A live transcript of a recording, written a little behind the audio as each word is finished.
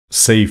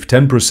Save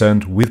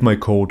 10% with my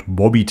code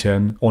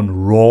BOBBY10 on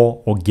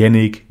raw,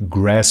 organic,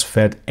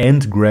 grass-fed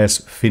and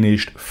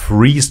grass-finished,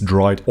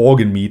 freeze-dried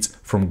organ meats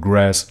from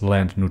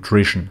Grassland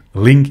Nutrition.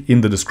 Link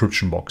in the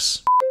description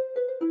box.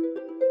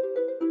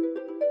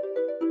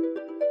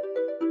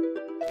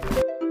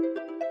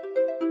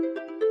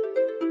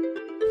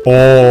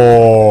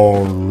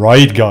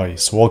 Alright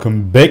guys,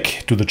 welcome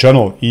back to the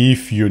channel.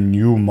 If you're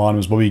new, my name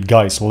is Bobby.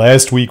 Guys,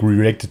 last week we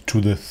reacted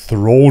to the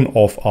throne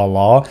of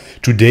Allah.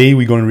 Today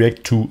we're going to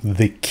react to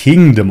the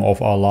kingdom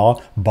of Allah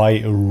by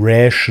a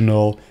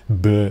rational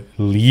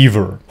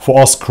believer. For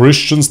us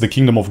Christians, the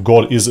kingdom of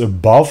God is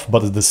above,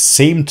 but at the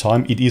same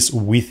time it is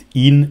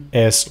within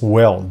as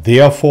well.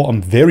 Therefore,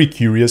 I'm very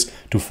curious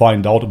to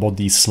find out about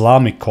the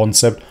Islamic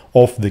concept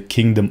of the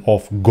kingdom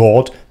of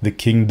God, the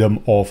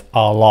kingdom of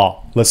Allah.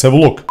 Let's have a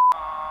look.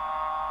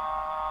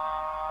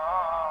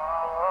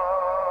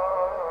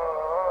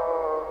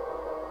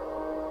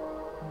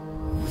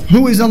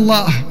 Who is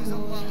Allah?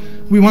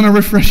 We want to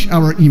refresh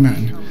our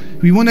iman.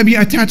 We want to be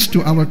attached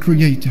to our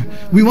Creator.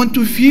 We want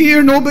to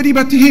fear nobody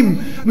but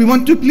Him. We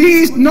want to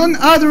please none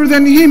other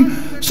than Him.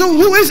 So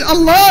who is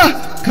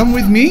Allah? Come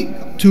with me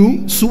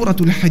to Surah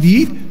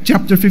Al-Hadid,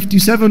 chapter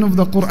 57 of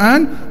the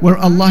Quran, where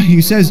Allah,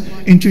 He says,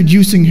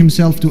 introducing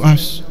Himself to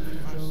us,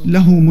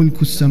 لَهُ مُلْكُ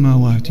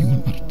السَّمَاوَاتِ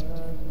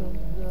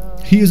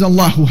وَالْأَرْضِ. He is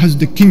Allah who has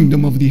the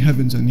kingdom of the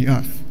heavens and the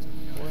earth.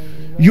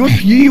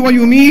 يُحْيِي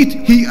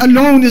وَيُمِيتُ. He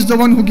alone is the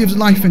one who gives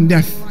life and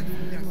death.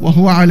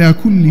 وَهُوَ عَلَى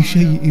كُلِّ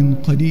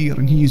شَيْءٍ قَدِيرٌ.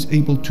 And He is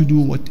able to do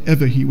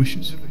whatever He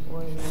wishes.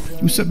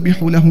 يُسَبِّحُ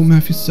لَهُ مَا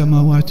فِي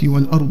السَّمَاوَاتِ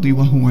وَالْأَرْضِ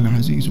وَهُوَ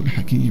الْعَزِيزُ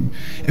الْحَكِيمُ.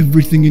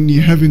 Everything in the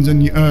heavens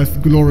and the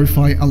earth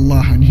glorify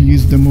Allah, and He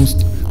is the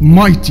most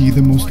mighty,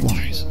 the most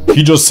wise.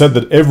 He just said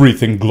that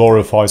everything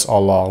glorifies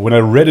Allah. When I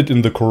read it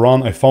in the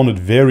Quran, I found it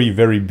very,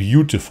 very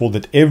beautiful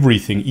that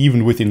everything,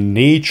 even within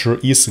nature,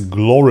 is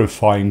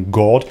glorifying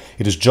God.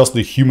 It is just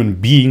the human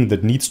being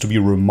that needs to be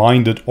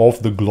reminded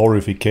of the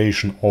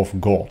glorification of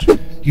God.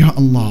 Ya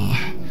Allah,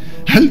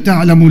 هل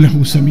تعلم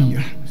له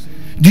سمية?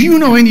 Do you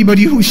know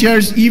anybody who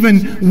shares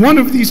even one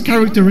of these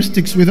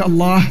characteristics with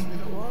Allah?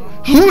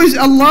 Who is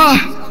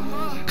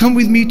Allah? Come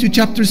with me to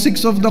chapter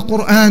 6 of the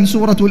Quran,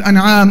 Surah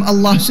Al-An'am.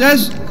 Allah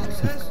says,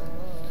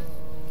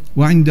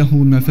 وعنده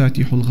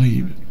مفاتيح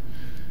الغيب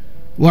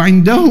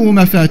وعنده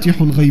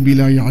مفاتيح الغيب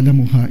لا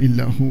يعلمها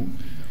إلا هو.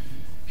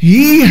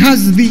 He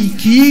has the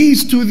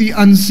keys to the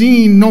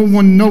unseen, no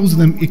one knows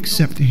them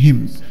except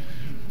Him.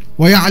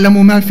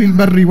 ويعلم ما في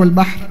البر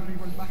والبحر.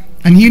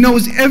 And He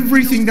knows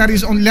everything that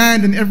is on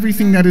land and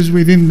everything that is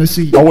within the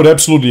sea. I would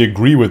absolutely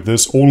agree with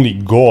this. Only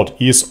God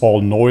is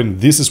all-knowing.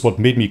 This is what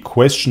made me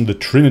question the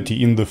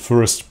Trinity in the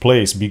first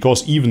place.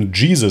 Because even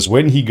Jesus,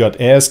 when He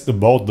got asked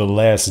about the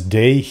last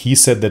day, He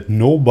said that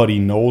nobody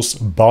knows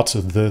but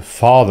the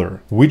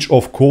Father. Which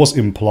of course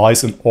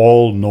implies an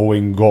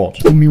all-knowing God.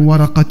 مِّن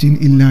وَرَقَةٍ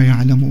إِلَّا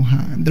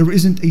يَعْلَمُهَا. And there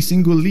isn't a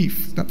single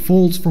leaf that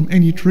falls from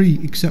any tree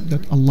except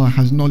that Allah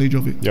has knowledge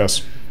of it.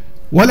 Yes.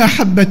 وَلَا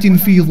حَبَّةٍ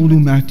فِي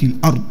ظُلُمَاتِ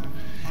الْأَرْضِ.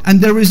 And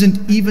there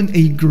isn't even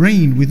a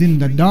grain within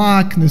the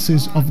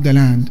darknesses of the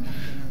land.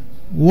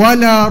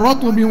 وَلَا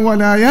رَطْبٍ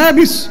وَلَا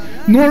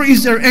يَابِسٍ. Nor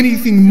is there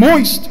anything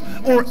moist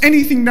or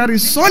anything that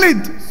is solid.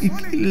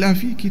 إِلَّا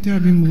فِي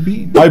كِتَابٍ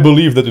مُبِينٍ. I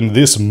believe that in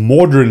this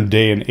modern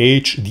day and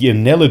age, the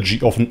analogy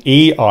of an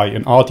AI,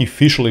 an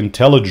artificial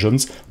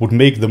intelligence, would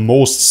make the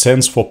most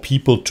sense for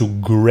people to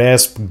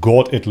grasp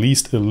God at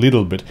least a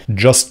little bit.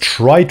 Just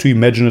try to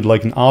imagine it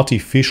like an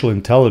artificial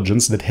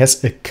intelligence that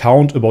has a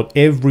count about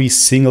every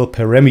single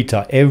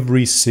parameter,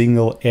 every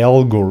single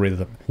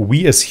algorithm.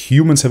 We as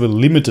humans have a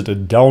limited, a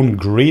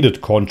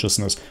downgraded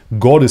consciousness.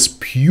 God is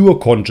pure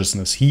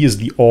consciousness. He is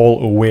the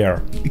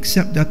all-aware.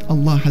 Except that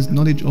Allah has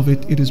knowledge of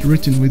it. It is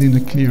written within a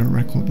clear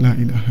record. La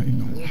ilaha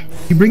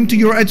illallah. We bring to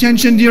your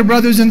attention, dear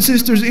brothers and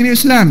sisters in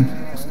Islam,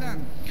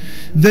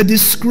 the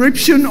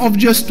description of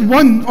just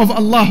one of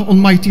Allah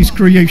Almighty's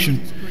creation.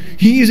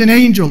 He is an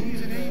angel,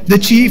 the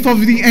chief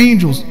of the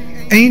angels,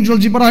 Angel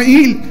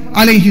Jibreel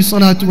alayhi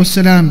salatu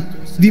wassalam.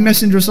 The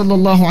Messenger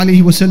sallallahu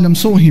alayhi wasallam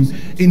saw him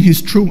in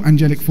his true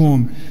angelic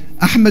form.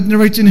 Ahmad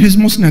narrates in his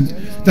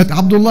Musnad that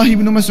Abdullah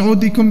ibn Mas'ud,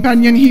 the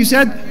companion, he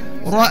said,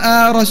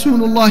 رأى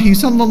رسول الله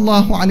صلى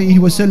الله عليه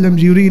وسلم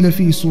جبريل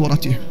في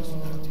صورته.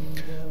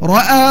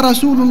 رأى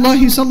رسول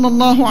الله صلى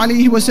الله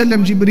عليه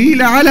وسلم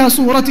جبريل على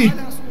صورته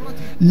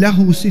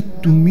له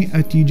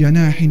 600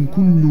 جناح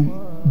كل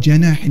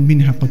جناح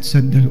منها قد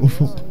سد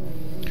الأفق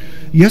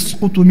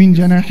يسقط من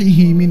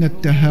جناحه من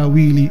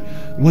التهاويل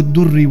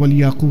والدر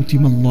والياقوت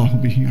ما الله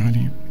به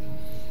عليم.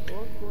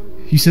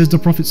 He says the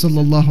Prophet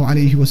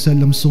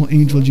ﷺ saw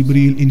Angel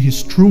Jibreel in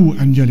his true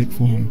angelic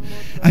form,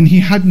 and he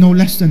had no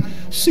less than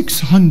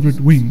 600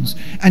 wings,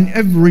 and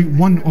every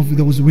one of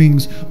those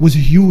wings was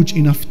huge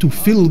enough to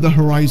fill the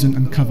horizon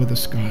and cover the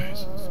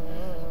skies.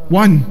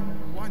 One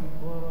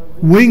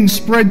wing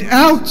spread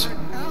out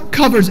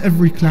covers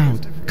every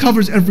cloud,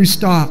 covers every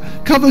star,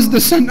 covers the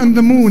sun and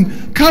the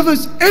moon,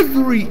 covers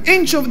every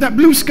inch of that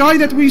blue sky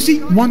that we see.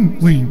 One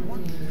wing.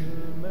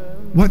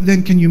 What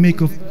then can you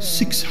make of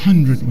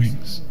 600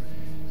 wings?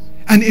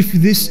 And if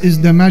this is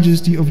the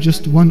majesty of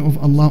just one of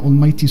Allah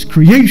Almighty's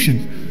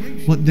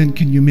creation, what then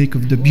can you make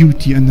of the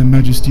beauty and the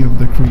majesty of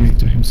the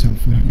Creator Himself?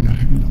 La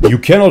ilaha illallah. You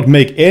cannot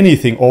make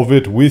anything of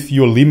it with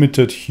your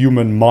limited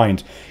human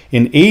mind.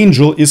 An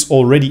angel is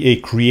already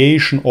a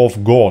creation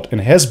of God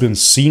and has been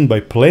seen by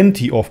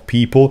plenty of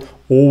people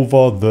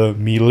over the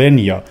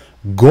millennia.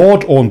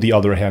 God, on the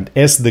other hand,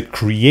 as the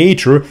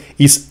creator,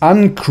 is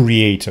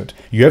uncreated.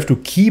 You have to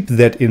keep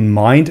that in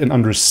mind and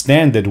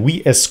understand that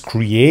we as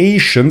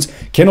creations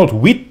cannot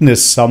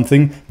witness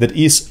something that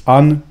is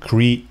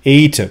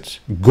uncreated.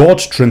 God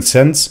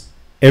transcends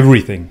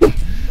everything.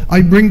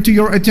 I bring to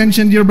your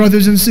attention, dear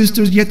brothers and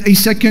sisters, yet a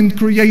second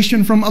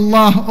creation from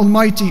Allah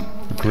Almighty.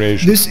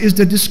 Creation. This is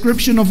the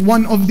description of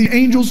one of the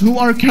angels who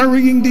are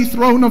carrying the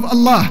throne of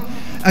Allah.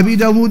 Abi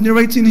Dawood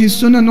narrates in his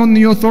Sunan on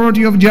the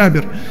authority of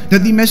Jabir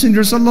that the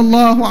Messenger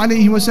sallallahu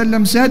alayhi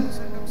wasallam said,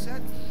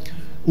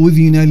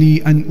 أذن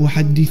لي أن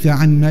أحدث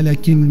عن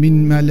ملك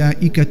من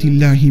ملائكة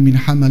الله من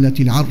حملة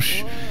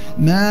العرش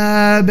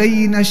ما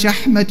بين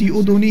شحمة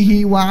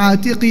أذنه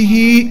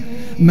وعاتقه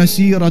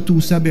مسيرة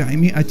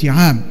 700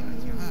 عام.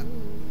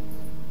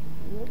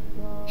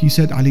 He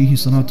said alayhi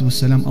salatu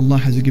wasalam, Allah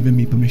has given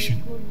me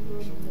permission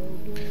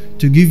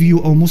to give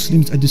you, O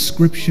Muslims, a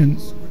description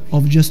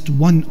of just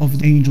one of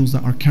the angels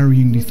that are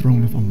carrying the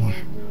throne of Allah.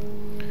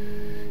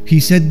 He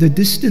said the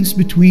distance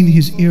between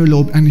his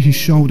earlobe and his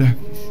shoulder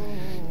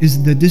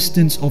is the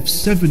distance of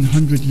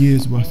 700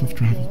 years worth of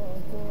travel.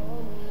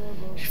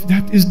 If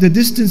that is the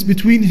distance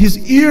between his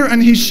ear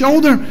and his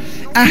shoulder,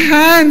 a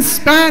hand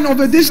span of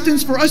a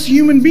distance for us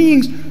human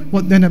beings,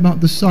 what then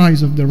about the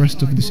size of the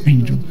rest of this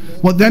angel?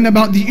 What then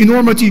about the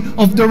enormity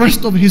of the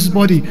rest of his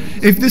body?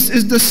 If this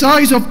is the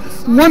size of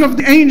one of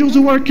the angels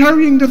who are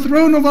carrying the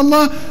throne of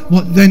Allah,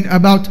 what then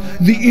about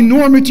the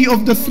enormity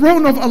of the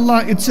throne of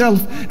Allah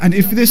itself? And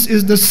if this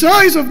is the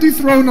size of the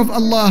throne of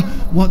Allah,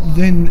 what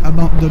then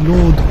about the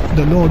Lord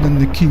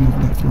and the King of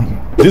that throne?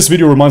 This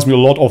video reminds me a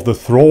lot of the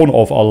throne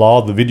of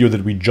Allah, the video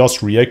that we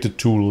just reacted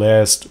to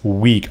last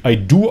week. I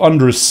do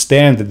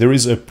understand that there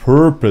is a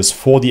purpose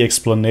for the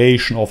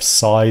explanation of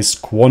size,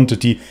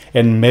 quantity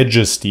and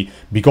majesty,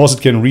 because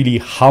it can really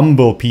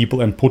humble people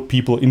and put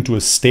people into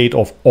a state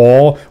of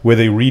awe where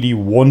they really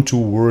want to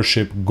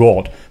worship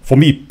God. For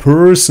me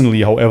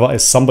personally, however,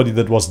 as somebody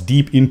that was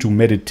deep into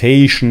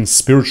meditation,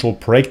 spiritual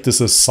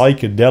practices,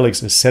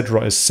 psychedelics,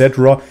 etc.,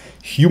 etc.,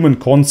 human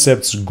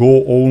concepts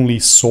go only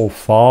so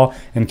far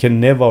and can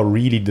never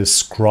really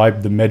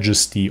describe the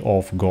majesty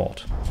of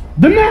God.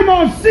 The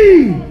ni'mah of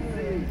seeing.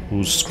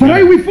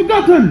 Today we've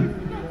forgotten.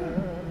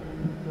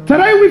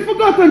 Today we've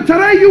forgotten.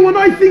 Today you and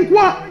I think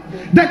what?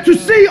 That to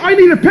see I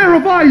need a pair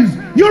of eyes.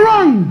 You're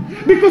wrong.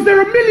 Because there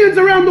are millions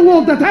around the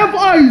world that have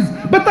eyes,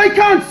 but they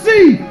can't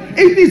see.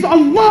 It is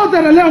Allah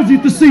that allows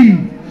you to see.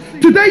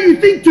 Today you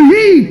think to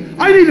hear,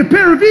 I need a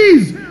pair of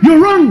ears. You're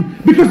wrong.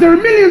 Because there are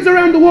millions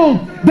around the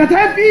world that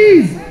have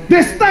ears.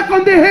 They're stuck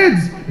on their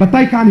heads, but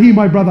they can't hear,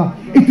 my brother.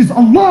 It is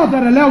Allah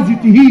that allows you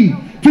to hear.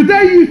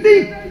 Today you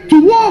think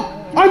to walk,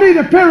 I need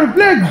a pair of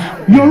legs.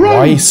 You're wrong.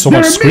 Why so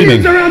much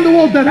screaming? Millions around the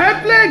world that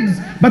have legs,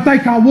 but they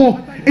can't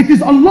walk. It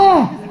is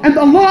Allah and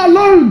Allah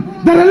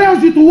alone that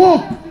allows you to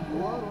walk.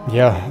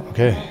 Yeah,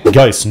 okay.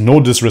 Guys, no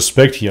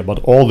disrespect here, but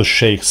all the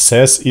Sheikh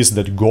says is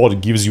that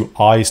God gives you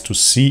eyes to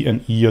see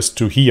and ears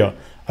to hear.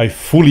 I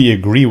fully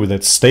agree with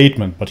that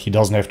statement, but he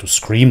doesn't have to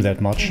scream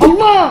that much.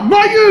 Allah,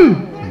 not you!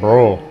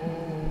 Bro.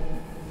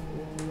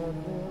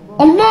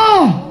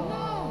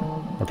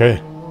 Allah!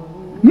 Okay.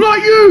 Not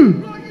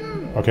you!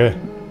 Okay.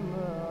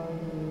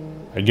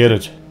 I get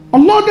it.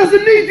 Allah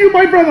doesn't need you,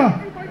 my brother.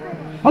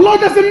 Allah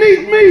doesn't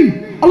need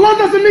me. Allah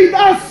doesn't need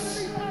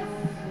us.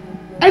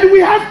 And we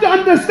have to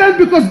understand,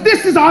 because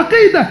this is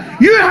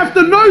Aqidah. You have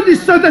to know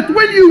this so that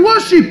when you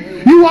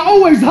worship, you are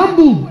always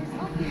humble.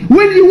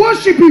 When you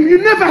worship Him, you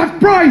never have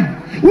pride.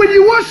 When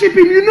you worship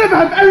Him, you never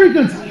have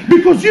arrogance.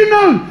 Because you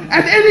know,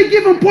 at any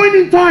given point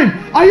in time,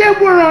 I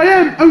am where I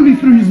am only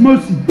through His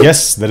mercy.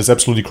 Yes, that is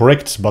absolutely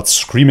correct, but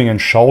screaming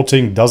and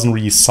shouting doesn't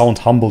really sound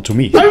humble to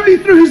me. Only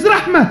through His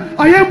rahmah,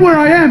 I am where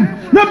I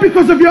am. Not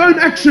because of your own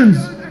actions.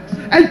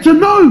 And to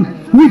know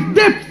with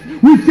depth,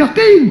 with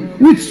yaqeen,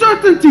 with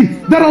certainty,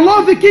 that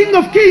Allah, the King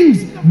of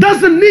Kings,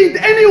 doesn't need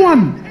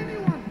anyone.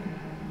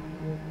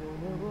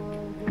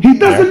 He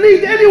doesn't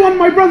need anyone,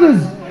 my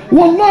brothers.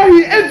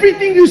 Wallahi,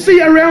 everything you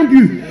see around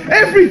you,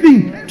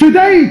 everything.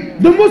 Today,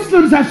 the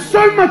Muslims have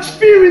so much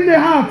fear in their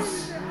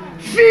hearts.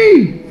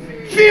 Fear.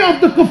 Fear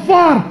of the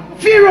kuffar,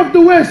 fear of the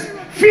West,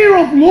 fear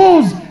of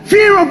laws,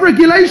 fear of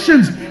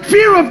regulations,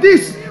 fear of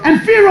this and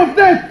fear of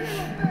that.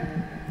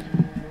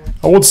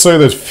 I would say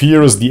that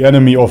fear is the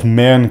enemy of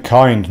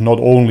mankind, not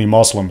only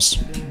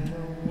Muslims.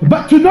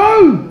 But to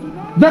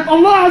know that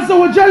Allah Azza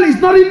wa Jal is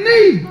not in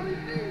need.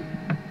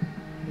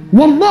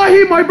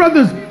 Wallahi, my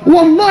brothers,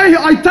 wallahi,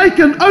 I take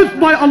an oath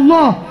by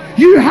Allah.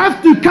 You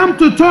have to come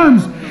to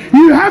terms.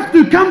 You have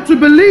to come to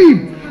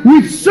believe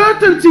with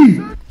certainty.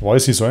 Why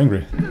is he so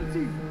angry?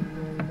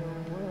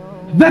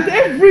 That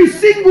every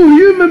single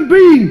human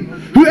being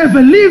who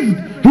ever lived,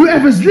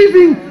 whoever's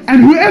living,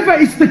 and whoever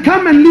is to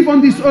come and live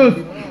on this earth,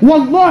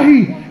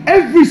 Wallahi,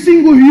 every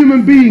single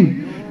human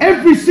being,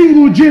 every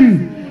single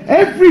jinn,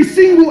 every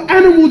single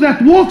animal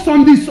that walks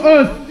on this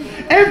earth,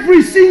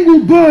 every single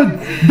bird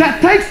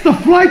that takes the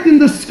flight in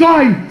the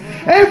sky,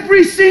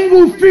 every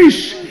single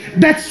fish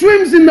that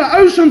swims in the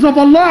oceans of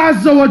Allah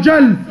Azza wa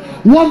Jal,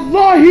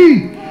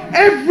 wallahi,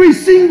 every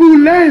single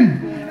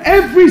land,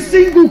 every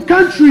single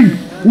country,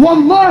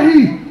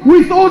 wallahi,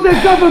 with all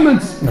their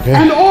governments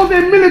and all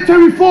their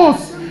military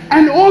force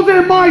and all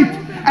their might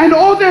and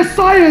all their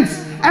science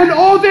and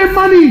all their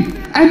money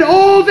and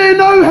all their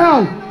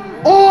know-how,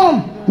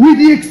 all with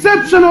the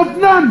exception of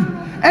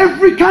none,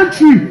 every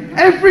country,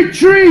 every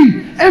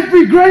tree,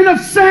 every grain of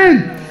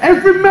sand,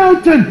 every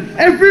mountain,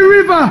 every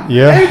river,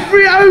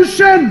 every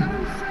ocean,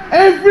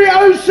 every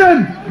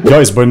ocean.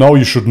 Guys, by now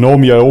you should know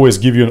me, I always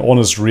give you an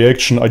honest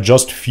reaction. I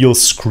just feel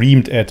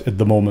screamed at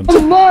the moment.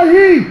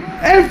 Wallahi,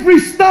 every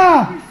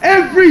star,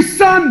 every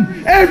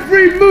sun,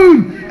 every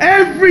moon,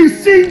 every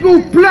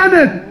single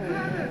planet,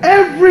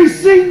 every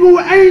single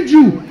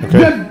angel,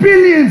 the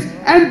billions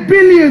and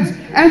billions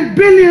and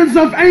billions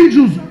of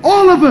angels,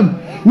 all of them,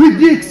 with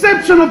the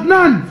exception of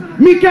none,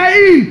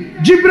 Mikael,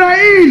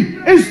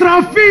 Jibrail,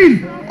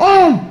 Israfil,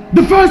 all,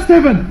 the first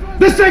heaven,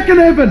 the second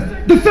heaven,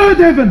 the third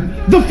heaven,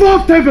 the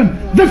fourth heaven,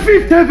 the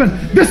fifth heaven,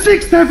 the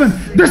sixth heaven,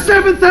 the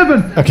seventh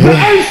heaven, the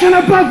ocean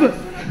above it,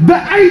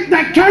 the eight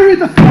that carry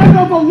the flag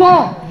of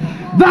Allah,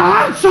 the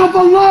arch of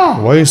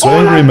Allah. Why are you so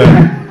angry,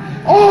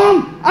 man?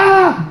 All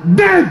are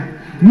dead.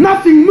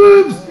 Nothing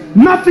moves,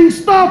 nothing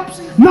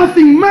stops,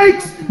 nothing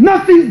makes,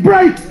 nothing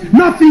breaks,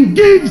 nothing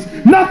gives,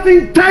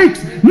 nothing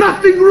takes,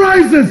 nothing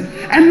rises,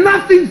 and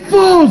nothing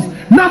falls,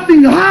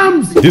 nothing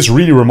harms. This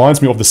really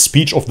reminds me of the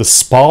speech of the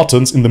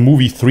Spartans in the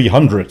movie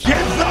 300. Give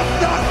them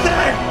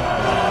nothing,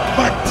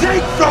 but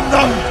take from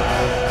them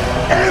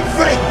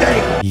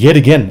everything. Yet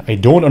again, I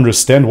don't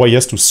understand why he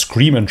has to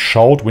scream and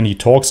shout when he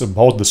talks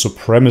about the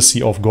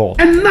supremacy of God.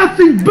 And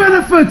nothing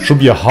benefits. Should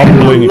be a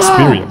humbling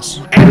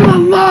experience.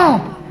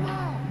 Allah.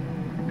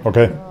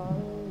 Okay,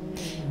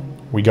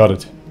 we got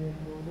it.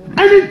 And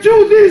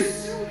until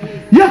this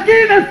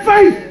yaqeen and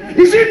faith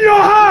is in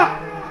your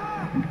heart,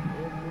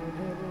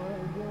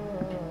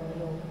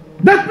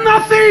 that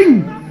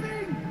nothing,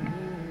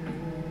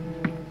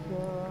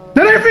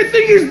 that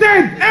everything is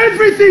dead,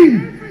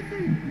 everything,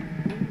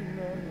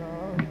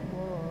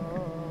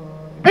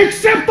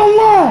 except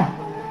Allah.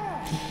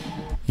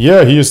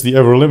 Yeah, he is the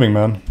ever-living,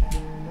 man.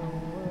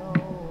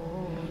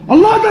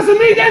 Allah doesn't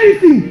need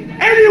anything,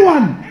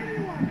 anyone.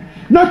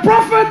 No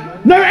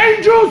prophet, no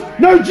angels,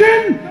 no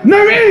jinn,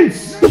 no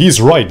ins.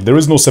 He's right, there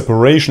is no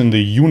separation in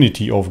the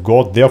unity of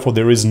God, therefore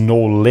there is no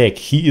lack.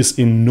 He is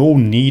in no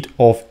need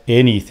of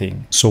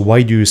anything. So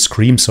why do you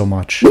scream so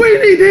much? We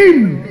need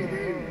him.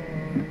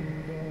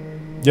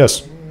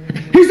 Yes.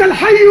 He's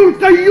al-Hayyul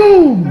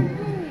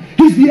Qayyum.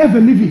 He's the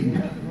ever-living.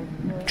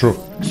 True.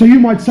 So you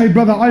might say,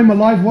 brother, I'm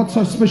alive. What's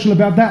so special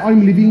about that?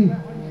 I'm living.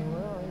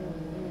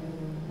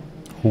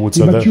 Who would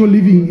say but that? Your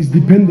living is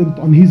dependent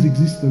on his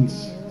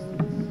existence.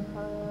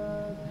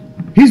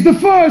 He's the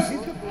first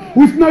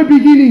with no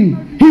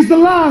beginning. He's the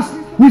last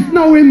with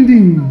no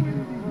ending.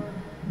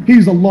 He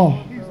is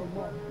Allah.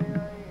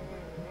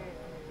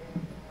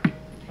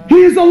 He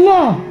is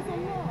Allah.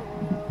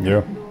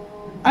 Yeah.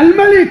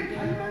 Al-Malik.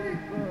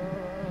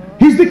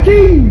 He's the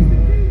king.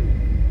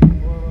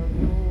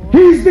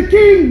 He's the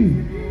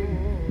king.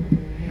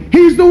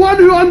 He's the one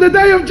who on the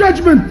day of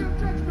judgment,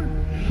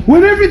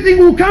 when everything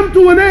will come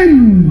to an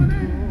end,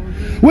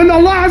 when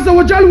Allah Azza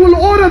wa Jal will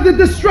order the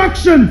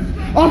destruction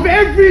of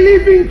every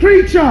living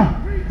creature,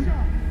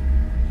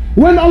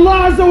 when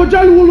Allah Azza wa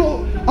Jal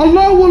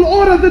will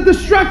order the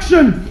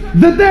destruction,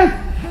 the death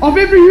of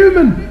every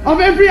human, of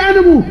every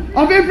animal,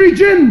 of every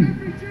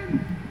jinn,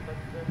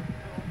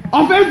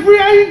 of every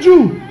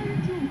angel,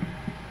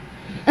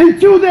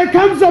 until there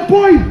comes a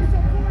point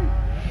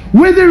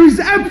where there is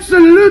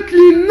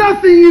absolutely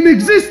nothing in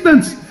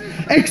existence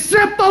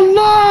except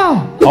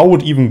Allah. I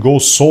would even go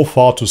so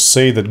far to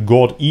say that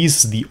God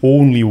is the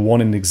only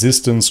one in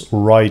existence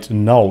right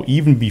now.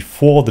 Even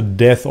before the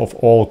death of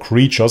all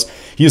creatures,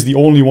 He is the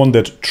only one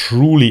that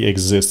truly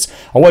exists.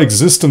 Our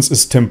existence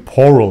is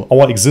temporal.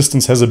 Our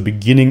existence has a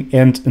beginning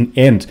and an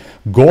end.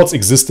 God's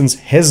existence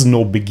has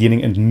no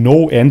beginning and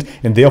no end,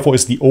 and therefore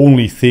is the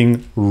only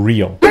thing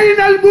real.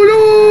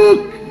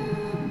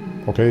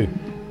 Okay.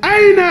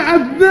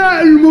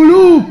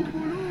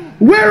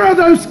 Where are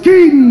those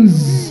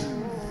kings?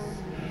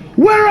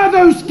 Where are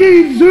those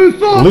kings who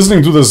thought...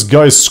 Listening to this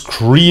guy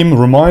scream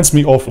reminds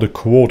me of the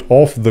quote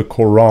of the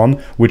Quran,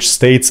 which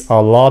states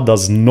Allah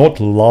does not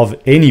love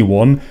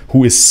anyone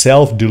who is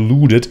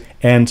self-deluded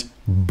and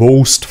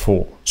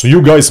boastful. So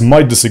you guys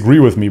might disagree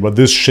with me, but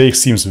this sheikh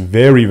seems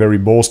very, very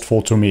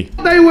boastful to me.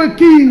 They were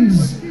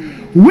kings.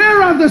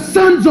 Where are the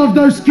sons of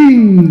those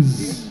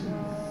kings?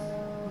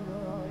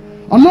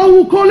 Allah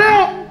will call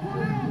out.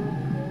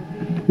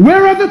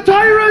 Where are the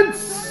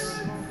tyrants?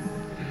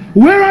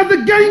 Where are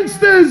the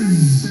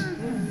gangsters?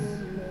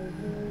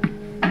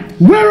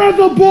 Where are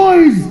the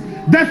boys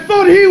that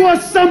thought he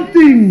was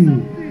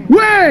something?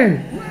 Where?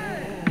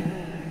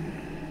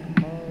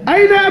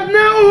 أين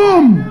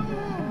أبناؤهم?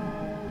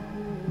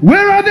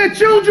 Where are their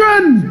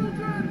children?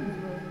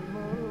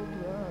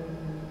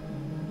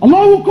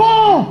 Allah will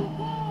call.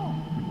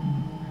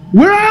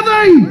 Where are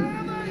they?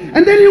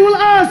 And then He will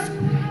ask,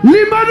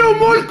 لِمَنُ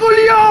مُلْكُ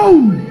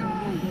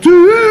الْيَوْمِ? To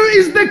who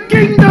is the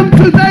kingdom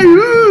today?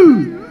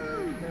 Who?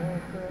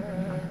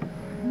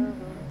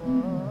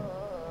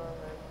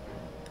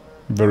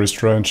 Very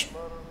strange.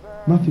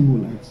 Nothing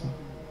will answer.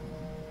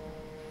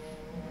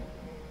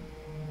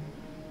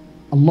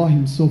 Allah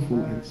Himself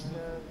will answer.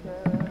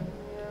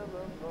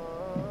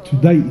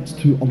 Today it's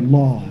to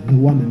Allah, the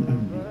one and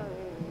only.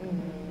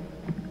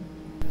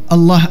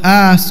 Allah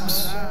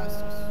asks,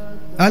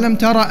 أَلَمْ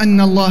تَرَ أَنَّ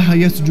اللَّهَ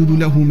يَسْجُدُ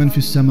لَهُ مَنْ فِي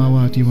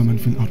السَّمَاوَاتِ وَمَنْ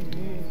فِي الْأَرْضِ.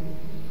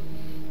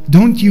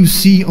 Don't you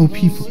see, O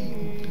people,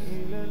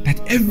 that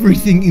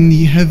everything in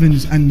the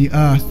heavens and the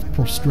earth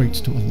prostrates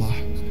to Allah?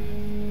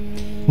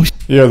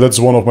 Yeah, that's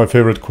one of my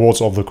favorite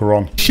quotes of the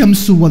Quran.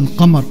 الشَّمْسُ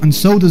وَالْقَمَرُ, and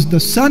so does the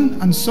sun,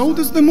 and so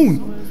does the moon.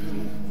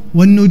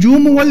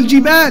 وَالنُّجُومُ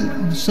وَالْجِبَالُ,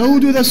 and so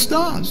do the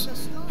stars,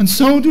 and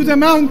so do the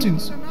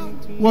mountains.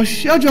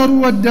 وَالشَّجَرُ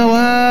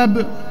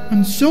وَالدَّوَابُ,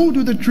 and so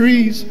do the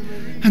trees,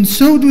 and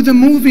so do the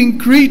moving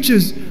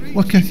creatures.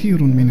 وَكَثِيرٌ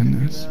مِّنَ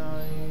النَّاسِ,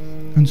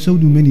 and so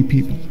do many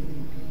people.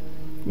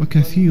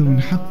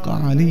 وَكَثِيرٌ حَقَّ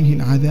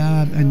عَلَيْهِ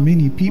الْعَذَابُ, and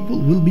many people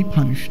will be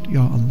punished.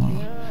 Ya Allah.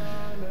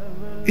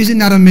 Isn't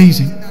that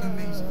amazing?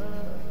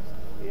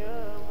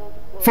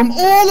 From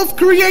all of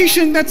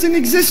creation that's in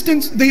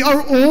existence, they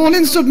are all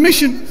in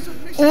submission,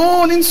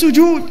 all in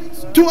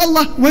sujood to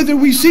Allah, whether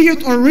we see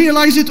it or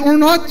realize it or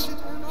not.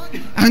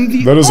 And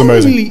the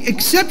only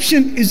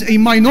exception is a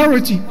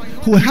minority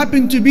who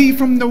happen to be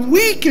from the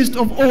weakest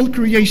of all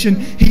creation.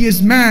 He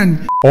is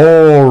man.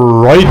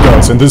 Alright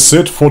guys, and this is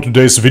it for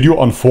today's video.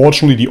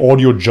 Unfortunately, the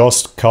audio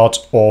just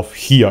cut off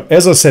here.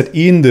 As I said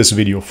in this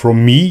video,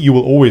 from me you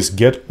will always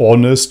get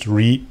honest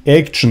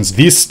reactions.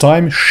 This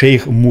time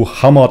Sheikh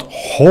Muhammad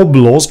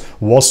Hoblos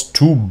was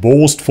too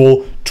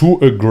boastful, too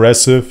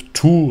aggressive,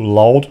 too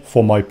loud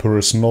for my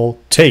personal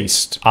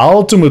taste.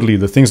 Ultimately,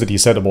 the things that he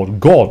said about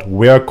God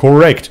were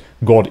correct.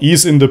 God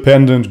is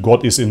independent,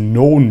 God is in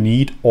no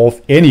need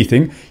of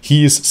anything,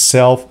 He is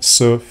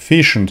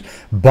self-sufficient.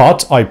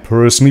 But I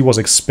personally was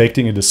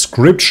expecting a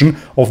description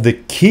of the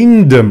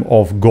kingdom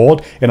of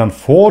God, and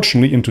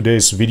unfortunately in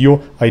today's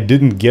video I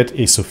didn't get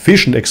a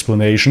sufficient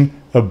explanation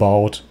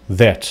about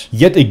that.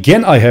 Yet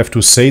again, I have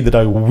to say that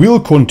I will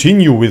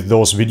continue with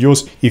those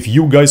videos if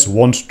you guys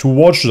want to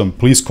watch them.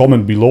 Please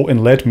comment below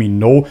and let me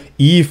know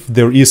if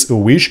there is a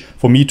wish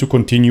for me to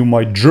continue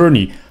my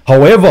journey.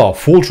 However,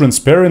 full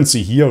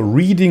transparency here,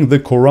 reading the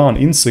Quran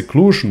in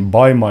seclusion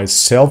by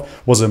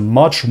myself was a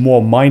much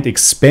more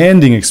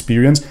mind-expanding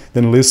experience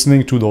than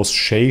listening to those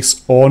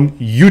sheikhs on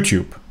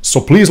YouTube. So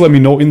please let me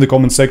know in the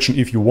comment section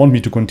if you want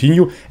me to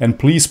continue, and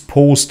please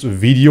post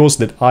videos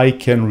that I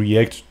can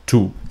react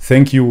to.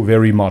 Thank you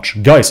very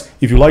much. Guys,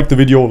 if you liked the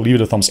video, leave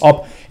it a thumbs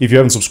up. If you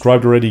haven't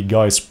subscribed already,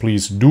 guys,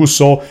 please do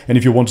so. And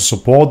if you want to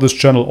support this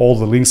channel, all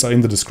the links are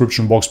in the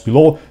description box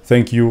below.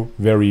 Thank you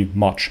very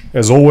much.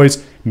 As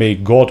always, may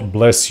God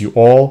bless you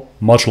all.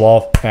 Much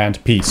love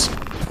and peace.